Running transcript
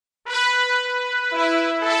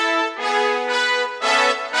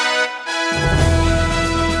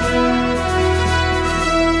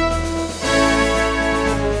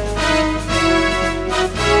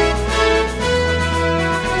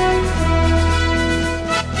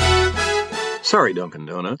Sorry, Dunkin'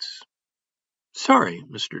 Donuts. Sorry,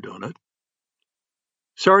 Mr. Donut.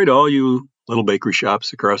 Sorry to all you little bakery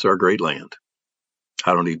shops across our great land.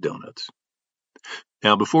 I don't eat donuts.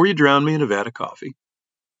 Now, before you drown me in a vat of coffee,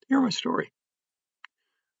 hear my story.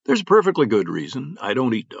 There's a perfectly good reason I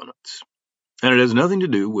don't eat donuts, and it has nothing to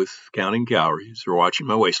do with counting calories or watching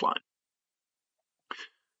my waistline.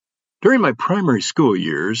 During my primary school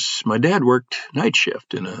years, my dad worked night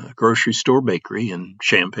shift in a grocery store bakery in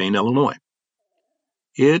Champaign, Illinois.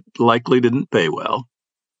 It likely didn't pay well,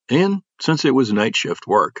 and since it was night shift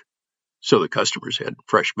work, so the customers had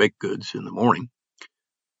fresh baked goods in the morning,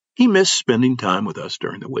 he missed spending time with us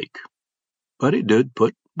during the week. But it did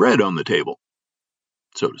put bread on the table,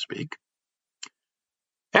 so to speak.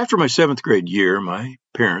 After my 7th grade year, my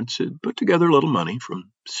parents had put together a little money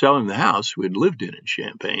from selling the house we had lived in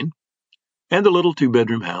Champaign and the little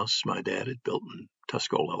 2-bedroom house my dad had built in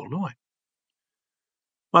Tuscola, Illinois.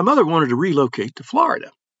 My mother wanted to relocate to Florida,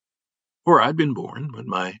 where I'd been born when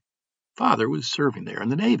my father was serving there in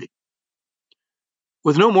the Navy.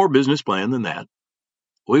 With no more business plan than that,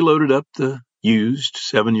 we loaded up the used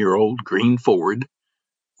 7-year-old green Ford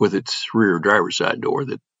with its rear driver's side door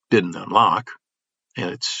that didn't unlock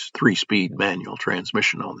and its 3-speed manual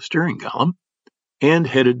transmission on the steering column, and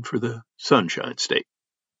headed for the Sunshine State.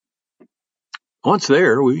 Once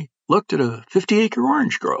there, we looked at a 50-acre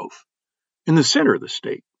orange grove in the center of the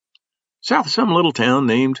state, south of some little town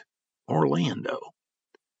named Orlando.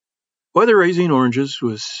 Whether raising oranges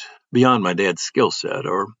was beyond my dad's skill set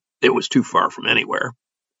or it was too far from anywhere,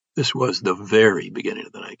 this was the very beginning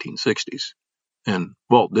of the 1960s, and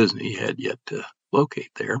Walt Disney had yet to locate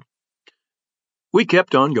there. We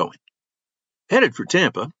kept on going. Headed for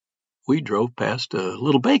Tampa, we drove past a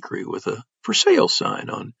little bakery with a for sale sign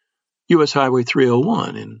on U.S. Highway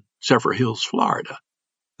 301 in Zephyrhills, Florida,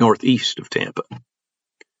 northeast of Tampa.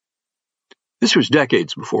 This was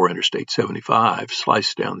decades before Interstate 75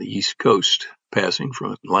 sliced down the East Coast, passing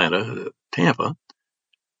from Atlanta to Tampa.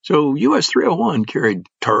 So US 301 carried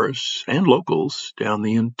tourists and locals down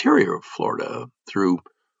the interior of Florida through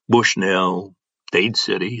Bushnell, Dade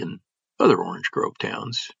City, and other Orange Grove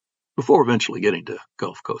towns before eventually getting to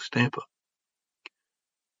Gulf Coast Tampa.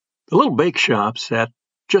 The little bake shop sat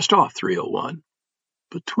just off 301,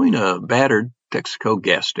 between a battered Texaco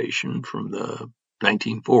gas station from the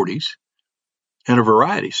 1940s and a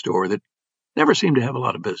variety store that never seemed to have a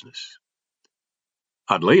lot of business.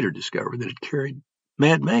 I'd later discovered that it carried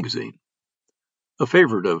Mad Magazine, a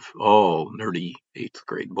favorite of all nerdy 8th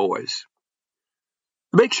grade boys.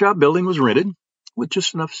 The bake shop building was rented, with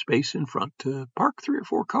just enough space in front to park 3 or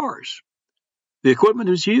 4 cars. The equipment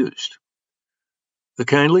was used. The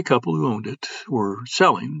kindly couple who owned it were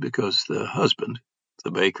selling because the husband,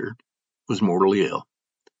 the baker, was mortally ill.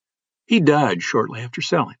 He died shortly after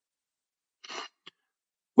selling.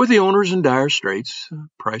 With the owners in dire straits, the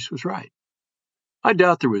price was right. I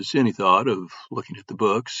doubt there was any thought of looking at the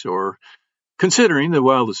books or considering that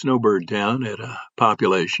while the snowbird town had a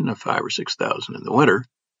population of 5,000 or 6,000 in the winter,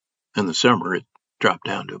 in the summer it dropped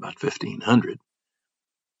down to about 1,500.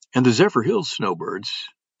 And the Zephyrhills snowbirds,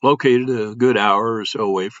 located a good hour or so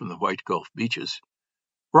away from the White Gulf beaches,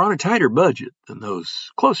 were on a tighter budget than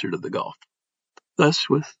those closer to the Gulf, thus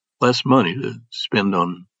with less money to spend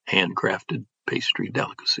on handcrafted pastry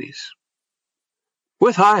delicacies.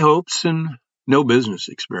 With high hopes and no business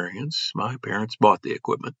experience, my parents bought the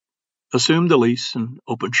equipment, assumed the lease, and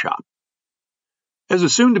opened shop. As a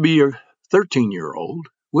soon-to-be 13-year-old,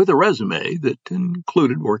 with a resume that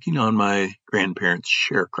included working on my grandparents'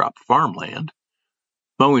 sharecrop farmland,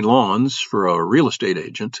 mowing lawns for a real estate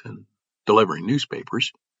agent, and delivering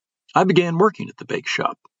newspapers, I began working at the bake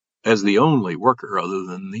shop as the only worker other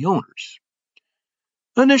than the owners.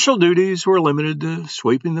 Initial duties were limited to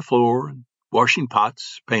sweeping the floor and washing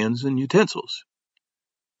pots, pans, and utensils.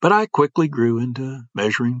 But I quickly grew into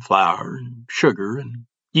measuring flour and sugar and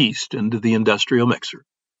yeast into the industrial mixer.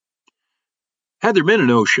 Had there been an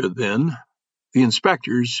OSHA then, the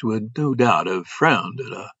inspectors would no doubt have frowned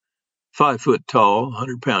at a 5-foot-tall,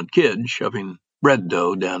 100-pound kid shoving bread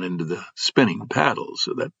dough down into the spinning paddles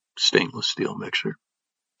of that stainless steel mixer.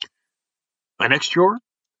 My next chore?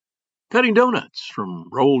 Cutting donuts from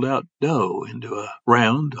rolled-out dough into a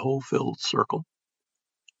round, hole-filled circle,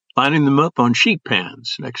 lining them up on sheet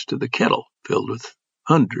pans next to the kettle filled with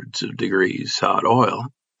hundreds of degrees hot oil.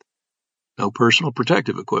 No personal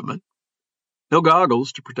protective equipment, no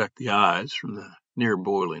goggles to protect the eyes from the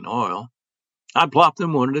near-boiling oil. I'd plop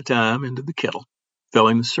them one at a time into the kettle,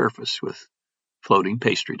 filling the surface with floating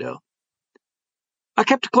pastry dough. I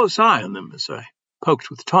kept a close eye on them as I poked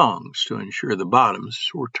with tongs to ensure the bottoms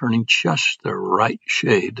were turning just the right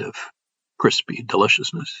shade of crispy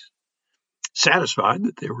deliciousness. Satisfied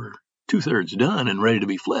that they were 2/3 done and ready to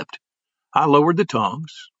be flipped, I lowered the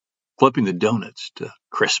tongs, flipping the donuts to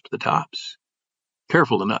crisp the tops,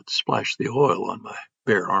 careful to not splash the oil on my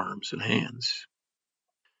bare arms and hands.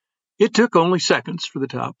 It took only seconds for the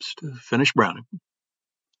tops to finish browning,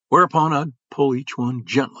 whereupon I'd pull each one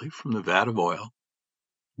gently from the vat of oil,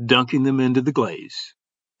 dunking them into the glaze,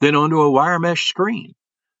 then onto a wire mesh screen,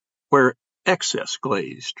 where excess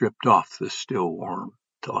glaze dripped off the still warm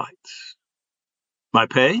delights. My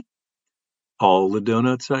pay? All the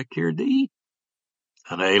donuts I cared to eat.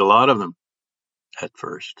 And I ate a lot of them, at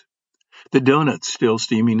first. The donuts still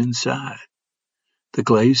steaming inside. The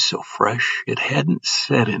glaze so fresh it hadn't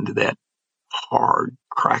set into that hard,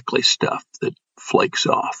 crackly stuff that flakes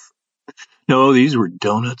off. No, these were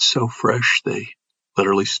donuts so fresh they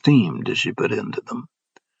literally steamed as you bit into them,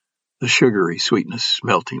 the sugary sweetness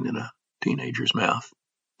melting in a teenager's mouth.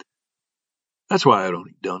 That's why I don't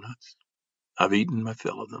eat donuts. I've eaten my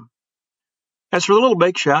fill of them. As for the little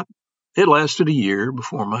bake shop, it lasted a year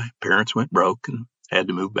before my parents went broke and had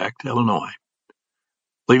to move back to Illinois,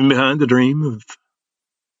 leaving behind the dream of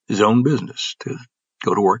his own business to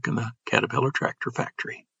go to work in the Caterpillar tractor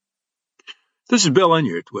factory. This is Bill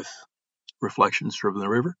Enyart with Reflections from the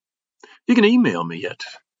River. You can email me at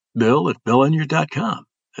bill@BillEnyart.com.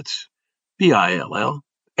 That's BILL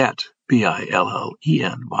at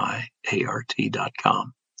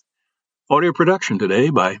BILLENYART.com. Audio production today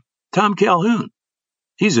by Tom Calhoun.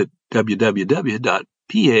 He's at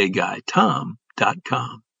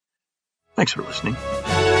www.paguytom.com. Thanks for listening.